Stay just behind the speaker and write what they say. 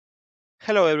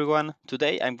Hello everyone,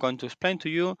 today I'm going to explain to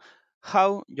you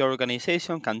how your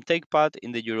organization can take part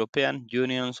in the European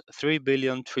Union's 3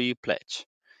 billion tree pledge.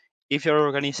 If your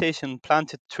organization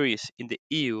planted trees in the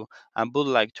EU and would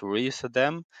like to register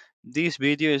them, this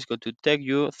video is going to take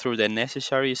you through the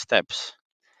necessary steps.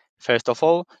 First of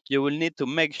all, you will need to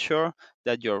make sure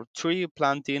that your tree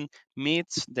planting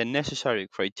meets the necessary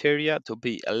criteria to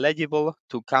be eligible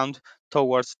to count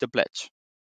towards the pledge.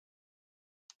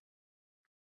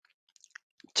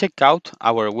 Check out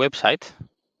our website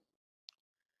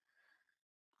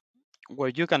where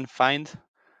you can find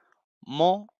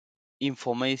more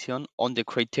information on the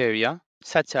criteria,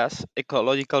 such as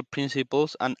ecological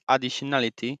principles and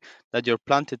additionality, that your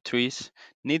planted trees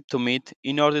need to meet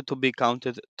in order to be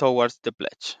counted towards the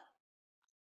pledge.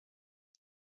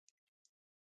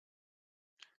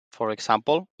 For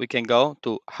example, we can go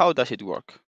to how does it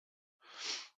work.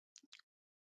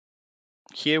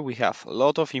 Here we have a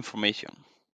lot of information.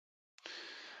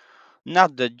 Now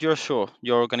that you're sure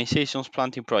your organization's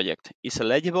planting project is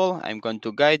eligible, I'm going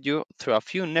to guide you through a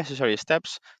few necessary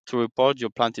steps to report your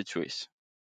planted trees.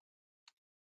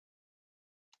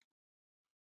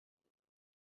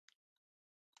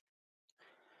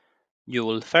 You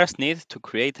will first need to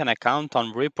create an account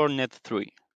on ReportNet3.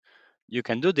 You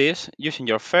can do this using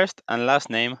your first and last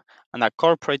name and a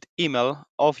corporate email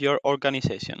of your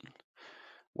organization.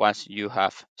 Once you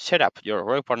have set up your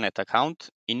ReportNet account,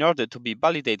 in order to be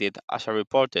validated as a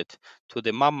reported to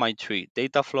the MapMyTree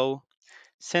data flow,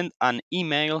 send an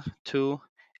email to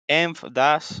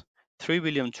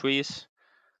env-3billiontrees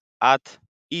at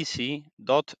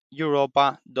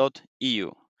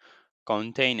ec.europa.eu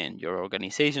containing your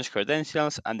organization's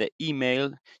credentials and the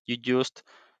email you used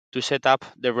to set up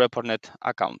the ReportNet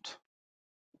account.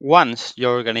 Once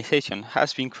your organization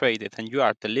has been created and you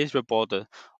are the list reporter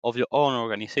of your own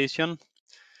organization,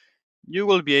 you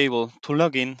will be able to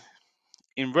log in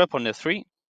ReportNet 3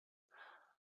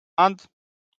 and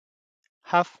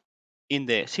have in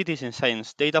the citizen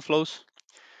science data flows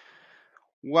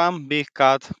one big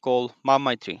card called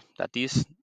MapMyTree. That is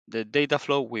the data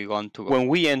flow we want to go. When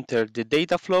we enter the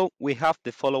data flow, we have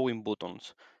the following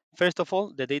buttons. First of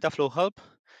all, the data flow help,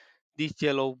 this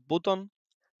yellow button.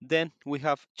 Then we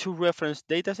have two reference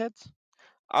datasets.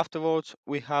 Afterwards,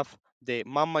 we have the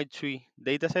MapMyTree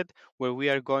dataset where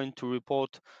we are going to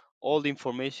report all the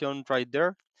information right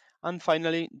there. And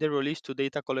finally, the release to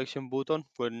data collection button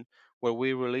where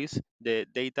we release the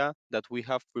data that we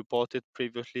have reported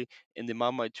previously in the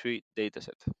MapMyTree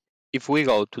dataset. If we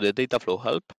go to the data flow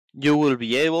help, you will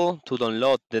be able to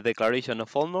download the declaration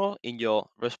of owner in your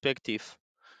respective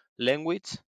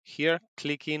language, here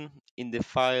clicking in the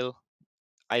file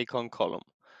icon column.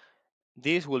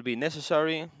 This will be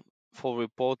necessary for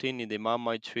reporting in the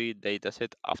MapMyTree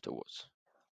dataset afterwards.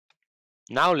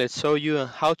 Now let's show you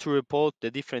how to report the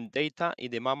different data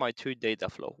in the MapMyTree data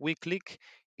flow. We click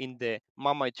in the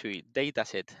MapMyTree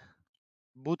dataset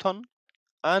button,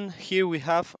 and here we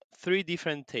have three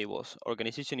different tables: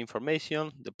 organization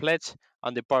information, the pledge,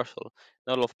 and the parcel.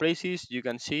 In all of places you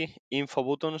can see info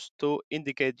buttons to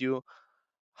indicate you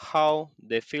how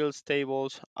the fields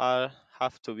tables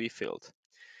have to be filled.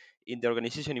 In the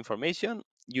organization information,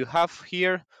 you have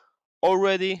here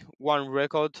already one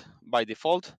record by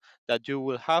default that you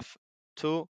will have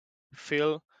to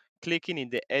fill clicking in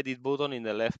the edit button in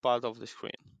the left part of the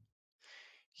screen.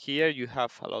 Here you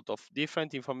have a lot of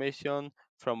different information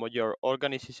from your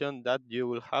organization that you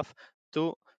will have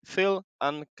to fill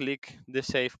and click the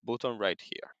save button right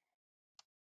here.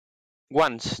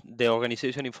 Once the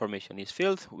organization information is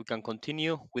filled, we can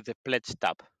continue with the pledge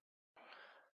tab.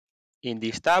 In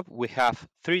this tab, we have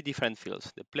three different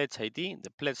fields: the pledge ID, the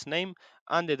pledge name,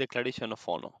 and the declaration of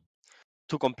honor.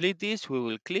 To complete this, we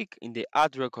will click in the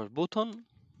Add Record button,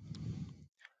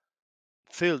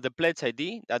 fill the pledge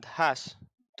ID that has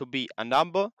to be a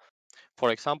number. For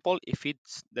example, if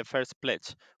it's the first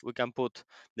pledge, we can put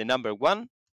the number 1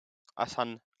 as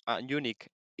a unique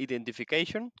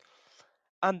identification,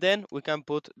 and then we can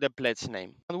put the pledge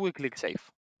name, and we click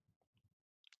Save.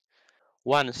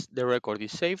 Once the record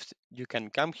is saved, you can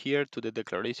come here to the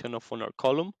Declaration of Honor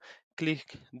column,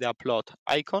 click the Upload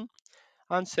icon,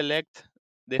 and select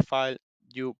the file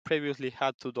you previously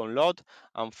had to download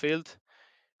and filled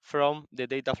from the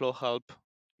Dataflow Help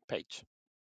page.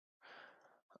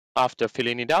 After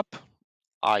filling it up,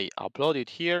 I upload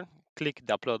it here, click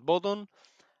the Upload button,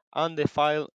 and the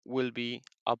file will be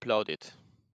uploaded.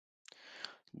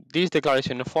 This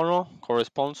declaration of honor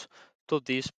corresponds to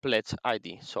this pledge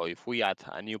ID. So if we add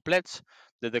a new pledge,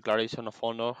 the declaration of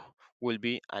honor will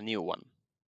be a new one.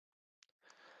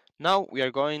 Now we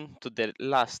are going to the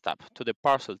last tab, to the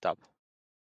parcel tab.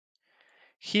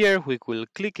 Here we will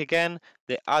click again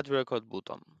the Add Record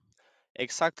button.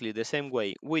 Exactly the same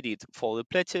way we did for the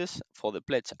pledges, for the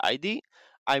pledge ID,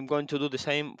 I'm going to do the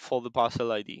same for the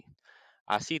parcel ID.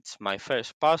 As it's my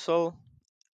first parcel,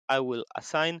 I will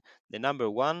assign the number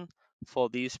 1 for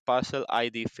this parcel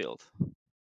ID field.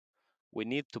 We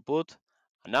need to put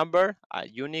a number, a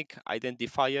unique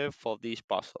identifier for this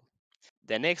parcel.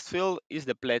 The next field is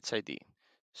the pledge ID.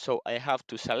 So I have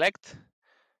to select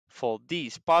for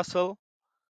this parcel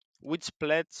which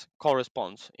pledge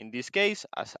corresponds. In this case,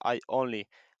 as I only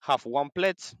have one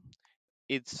pledge,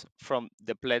 it's from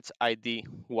the pledge ID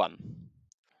 1.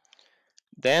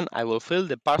 Then I will fill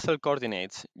the parcel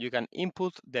coordinates. You can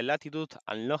input the latitude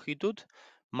and longitude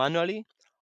manually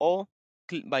or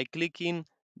by clicking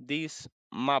this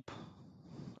map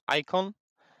icon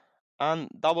and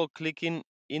double clicking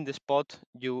in the spot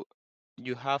you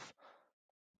have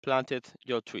planted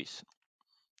your trees.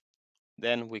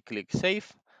 Then we click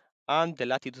save and the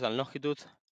latitude and longitude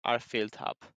are filled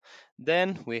up.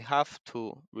 Then we have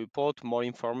to report more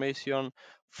information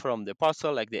from the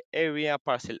parcel like the area,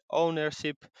 parcel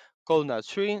ownership, coordinate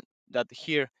tree, that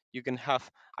here you can have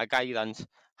a guidance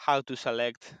how to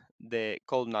select the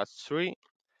coordinate tree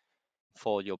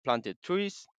for your planted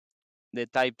trees, the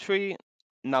type tree,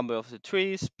 number of the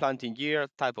trees, planting year,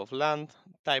 type of land,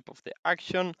 type of the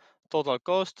action, total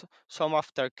cost, some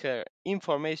aftercare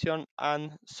information,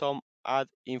 and some add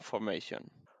information.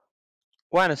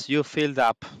 Once you filled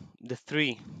up the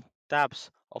 3 tabs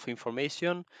of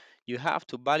information, you have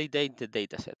to validate the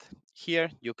dataset. Here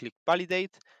you click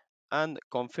validate and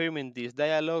confirming this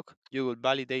dialog, you will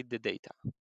validate the data.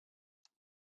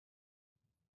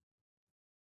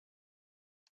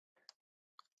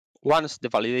 Once the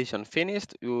validation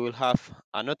finished, you will have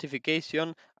a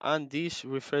notification and this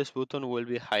refresh button will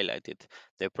be highlighted.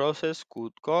 The process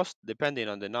could cost, depending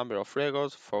on the number of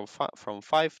records, from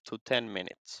 5 to 10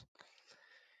 minutes.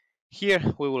 Here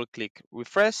we will click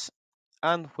refresh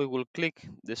and we will click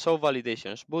the show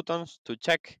validations buttons to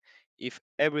check if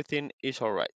everything is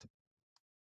alright.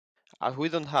 As we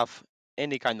don't have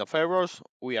any kind of errors,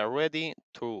 we are ready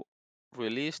to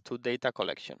release to data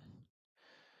collection.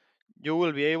 You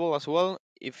will be able as well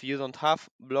if you don't have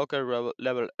blocker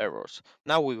level errors.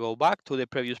 Now we go back to the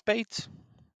previous page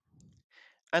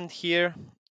and here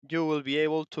you will be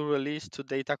able to release to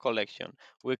data collection.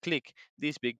 We click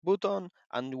this big button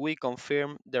and we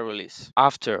confirm the release.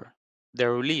 After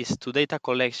the release to data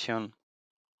collection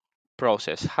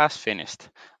process has finished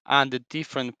and the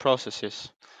different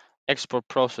processes, export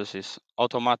processes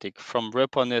automatic from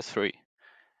MapMyTree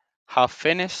have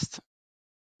finished,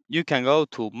 you can go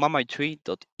to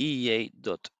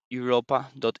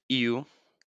MapMyTree.eea.europa.eu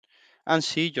and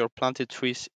see your planted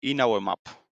trees in our map.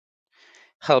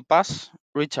 Help us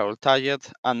reach our target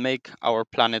and make our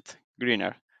planet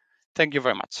greener. Thank you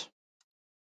very much.